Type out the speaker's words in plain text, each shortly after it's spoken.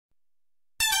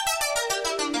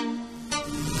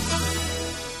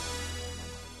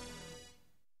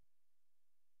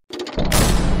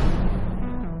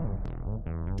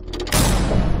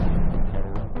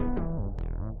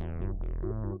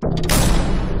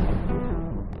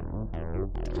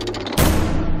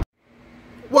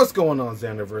What's going on,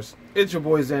 Xanderverse? It's your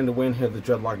boy Xander Win here, the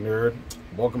Dreadloc Nerd.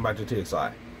 Welcome back to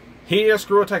TXI. Here,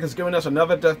 Screwattack is giving us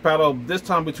another death battle, this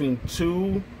time between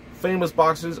two famous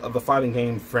boxers of the fighting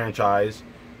game franchise.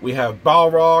 We have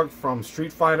Balrog from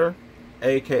Street Fighter,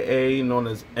 aka known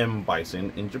as M.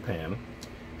 Bison in Japan.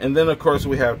 And then, of course,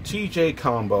 we have TJ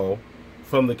Combo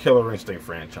from the Killer Instinct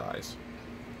franchise.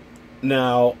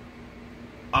 Now,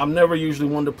 I'm never usually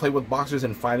one to play with boxers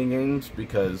in fighting games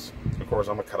because, of course,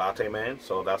 I'm a karate man,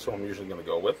 so that's who I'm usually going to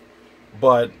go with.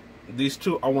 But these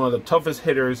two are one of the toughest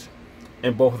hitters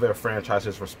in both of their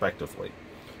franchises, respectively.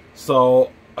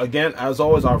 So, again, as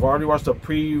always, I've already watched the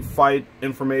pre-fight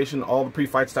information, all the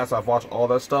pre-fight stats. I've watched all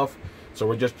that stuff. So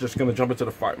we're just going to jump into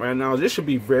the fight right now. This should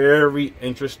be very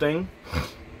interesting.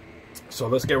 So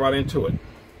let's get right into it.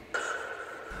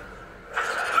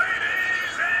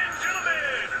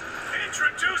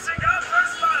 Introducing our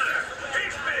first fighter.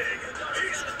 He's big,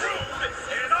 he's groomed,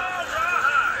 and all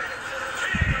rawhide.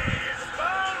 He's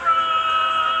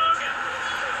Balrog.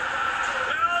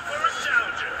 Now for a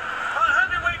challenger. A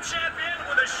heavyweight champion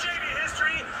with a shady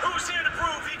history who's here to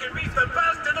prove he can beat the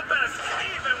best of the best,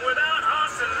 even without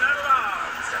horse and metal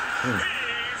arms.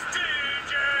 He's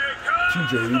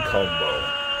TJ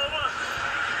Combo.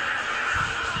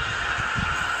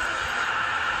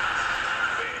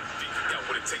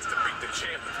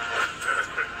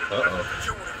 Uh-oh.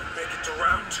 You won't even make it to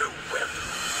round two, Whip.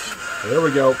 There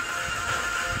we go.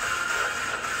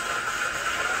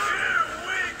 Here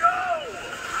we go!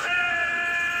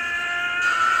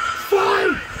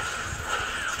 Fine!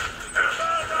 And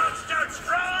Balrog starts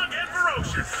strong and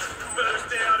ferocious. Better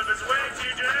stay out of his way,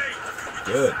 TJ.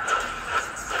 Good.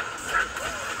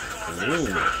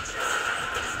 Ooh.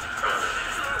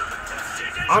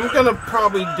 I'm gonna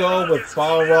probably go with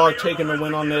Balrog taking the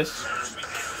win on this.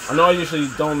 I know I usually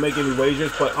don't make any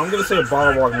wagers, but I'm going to say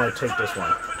Balrog might take this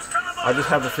one. I just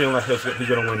have a feeling that he's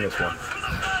going to win this one.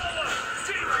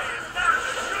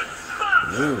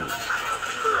 Ooh.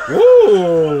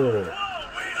 Ooh.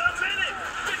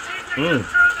 Mm.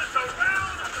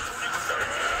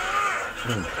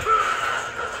 Mm.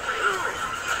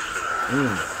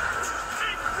 Mm.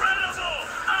 Incredible!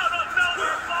 Out of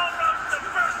nowhere, Balrog's the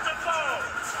first to fall.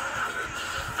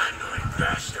 Annoying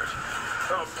bastard.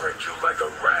 I'll break you like a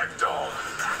rag doll.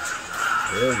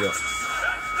 There we go.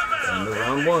 And the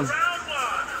round one. Folks,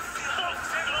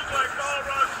 it looked like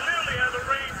Balrog clearly had the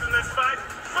reins in this fight,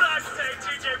 but I'd say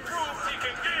TJ proved he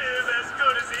can give as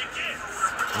good as he gets.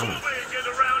 Moving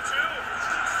into round two.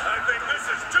 I think this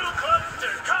is too close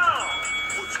to call.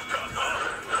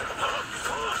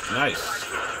 Nice.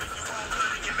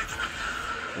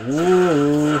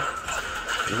 Ooh.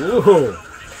 Ooh.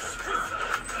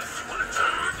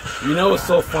 You know what's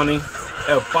so funny?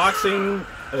 If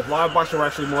live boxing were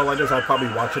actually more like this, I'd probably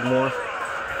watch it more.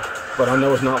 But I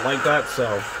know it's not like that,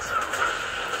 so.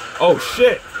 Oh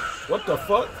shit! What the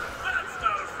fuck?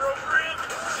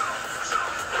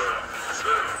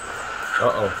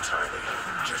 Uh-oh.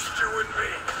 Just you and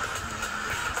me.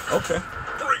 Okay.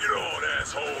 Bring it on,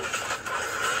 asshole.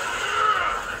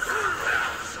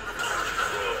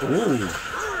 Ooh.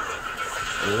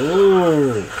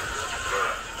 Ooh.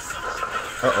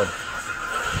 Uh-oh.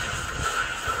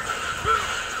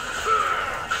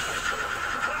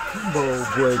 Combo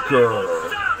breaker.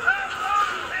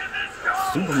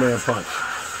 Superman punch.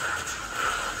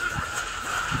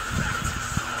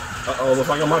 Uh-oh, looks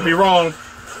like I might be wrong.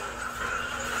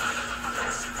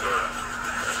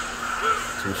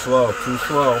 Too slow, too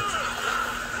slow.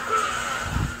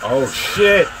 Oh,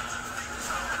 shit.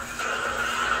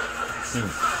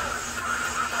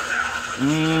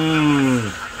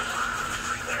 Mmm.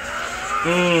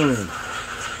 Ooh.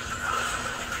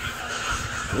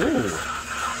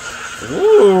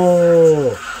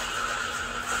 Ooh.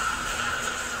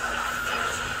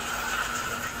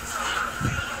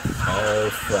 Oh,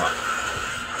 fuck.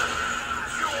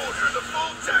 You ordered the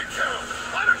full 10 count.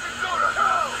 Why don't you go to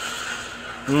hell?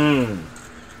 I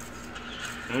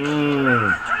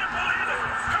can't believe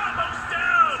it. Combo's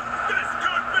down. This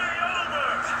could be over.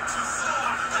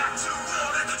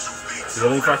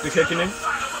 Healing factor kicking in?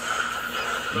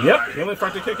 Yep, healing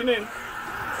factor kicking in.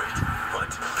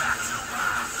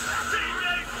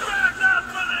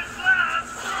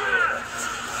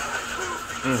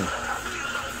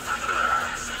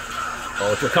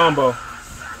 Oh, it's a combo.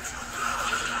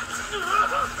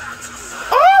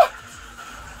 Ah!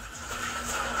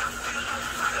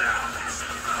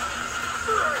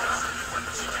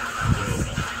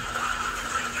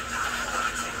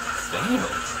 Damn.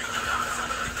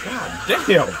 God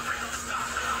damn.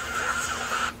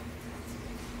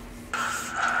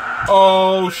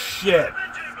 Oh shit.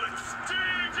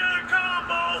 TJ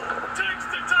Combo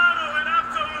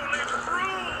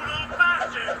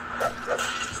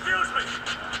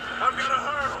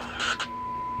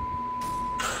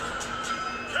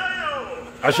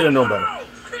I should have known better. Oh,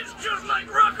 it's just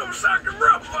like Rocco Soccer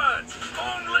Robots.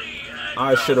 Only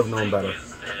I should have known better.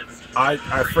 I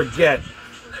forget.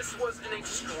 This was an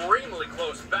extremely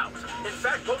close bout. In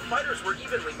fact, both fighters were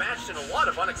evenly matched in a lot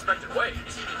of unexpected ways.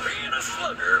 Being a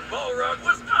slugger, Balrog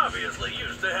was obviously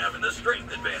used to having the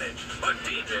strength advantage, but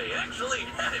TJ actually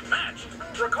had it matched.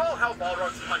 Recall how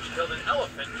Balrog's punch killed an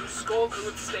elephant whose skull could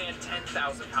withstand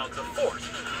 10,000 pounds of force,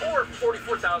 or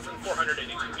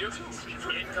 44,482 newtons.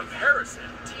 In comparison,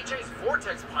 TJ's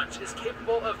vortex punch is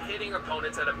capable of hitting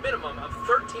opponents at a minimum of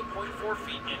 13.4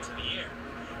 feet into the air,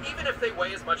 even if they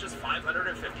weigh as much as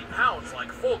 550 pounds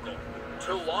like Fulgor.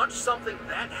 To launch something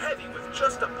that heavy with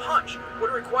just a punch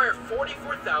would require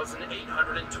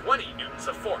 44,820 newtons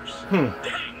of force.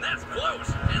 Dang, that's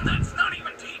close, and that's not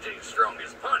even TJ's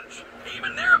strongest punch.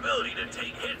 Even their ability to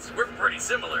take hits were pretty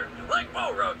similar, like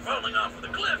Balrog falling off of the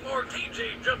cliff or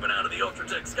TJ jumping out of the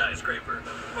Ultratech skyscraper,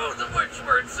 both of which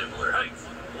were at similar heights.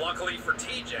 Luckily for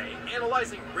TJ,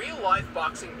 analyzing real-life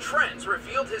boxing trends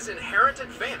revealed his inherent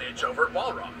advantage over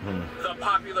Balrog. The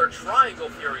popular triangle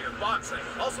theory of boxing,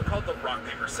 also called the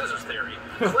rock-paper-scissors theory,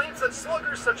 claims that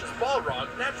sluggers such as Balrog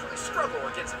naturally struggle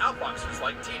against outboxers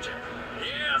like TJ.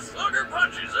 Yeah, slugger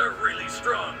punches are really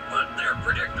strong, but they're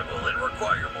predictable and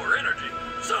require more energy.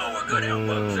 So a good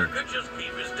outboxer could just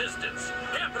keep his distance,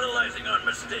 capitalizing on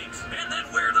mistakes, and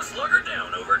then wear the slugger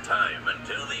down over time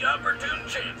until the opportune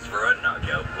chance for a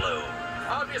knockout blow.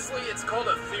 Obviously, it's called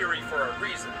a theory for a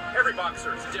reason. Every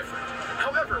boxer is different.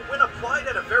 However, when applied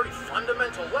at a very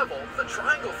fundamental level, the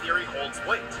triangle theory holds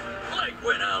weight. Like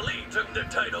when Ali took the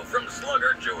title from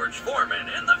slugger George Foreman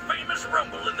in the famous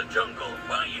Rumble in the Jungle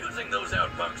by using those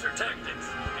outboxer tactics.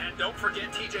 And don't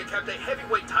forget, TJ kept a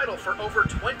heavyweight title for over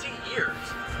 20 years.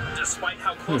 Despite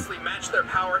how closely matched their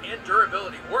power and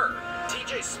durability were,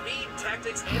 TJ's speed,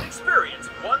 tactics, and experience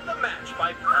won the match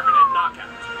by permanent knockout.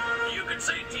 You could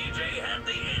say TJ had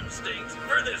the instinct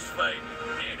for this fight,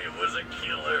 and it was a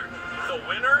killer. The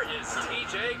winner is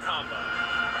TJ Combo.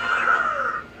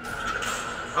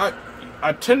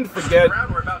 I tend to forget.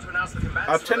 We're about to announce the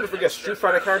I tend to forget Street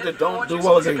Fighter characters don't do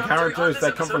well against characters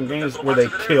that come from games where they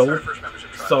kill.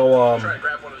 So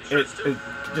it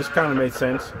just kind of made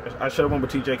sense. I should have went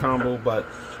with TJ Combo, but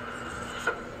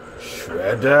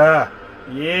Shredder,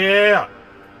 yeah,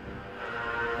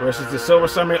 versus the Silver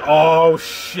Samurai. Oh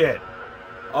shit!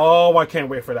 Oh, I can't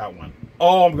wait for that one.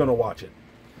 Oh, I'm gonna watch it.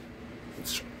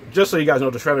 Just so you guys know,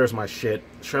 the Shredder is my shit.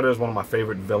 Shredder is one of my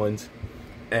favorite villains,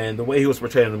 and the way he was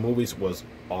portrayed in the movies was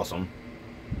awesome.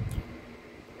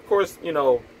 Of course, you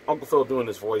know, Uncle Phil doing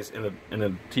his voice in the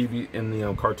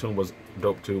cartoon was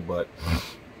dope too. But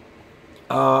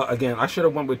again, I should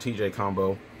have went with TJ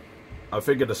Combo. I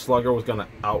figured the Slugger was gonna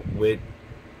outwit,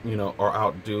 you know, or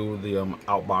outdo the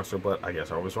outboxer, but I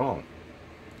guess I was wrong.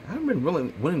 I haven't been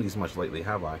really winning these much lately,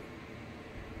 have I?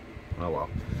 Oh well.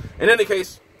 In any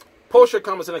case, post your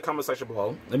comments in the comment section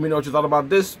below. Let me know what you thought about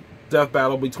this death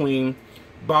battle between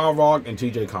Balrog and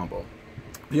TJ Combo.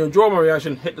 If you enjoyed my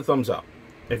reaction, hit the thumbs up.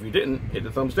 If you didn't, hit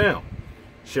the thumbs down.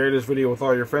 Share this video with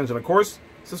all your friends, and of course,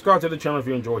 subscribe to the channel if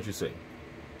you enjoy what you see.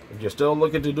 If you're still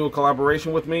looking to do a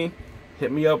collaboration with me,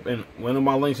 hit me up in one of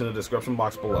my links in the description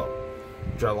box below.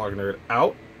 Dreadloc Nerd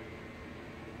out.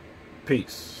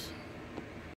 Peace.